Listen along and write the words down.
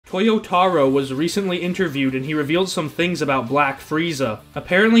Toyotarou was recently interviewed and he revealed some things about Black Frieza.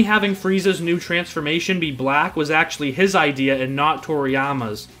 Apparently having Frieza's new transformation be black was actually his idea and not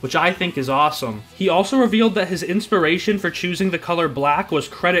Toriyama's, which I think is awesome. He also revealed that his inspiration for choosing the color black was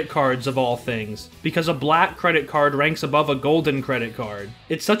credit cards of all things, because a black credit card ranks above a golden credit card.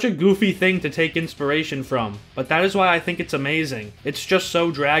 It's such a goofy thing to take inspiration from, but that is why I think it's amazing. It's just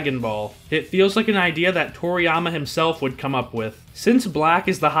so Dragon Ball. It feels like an idea that Toriyama himself would come up with. Since black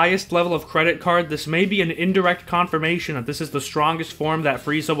is the highest level of credit card, this may be an indirect confirmation that this is the strongest form that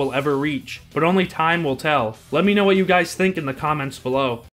Frieza will ever reach, but only time will tell. Let me know what you guys think in the comments below.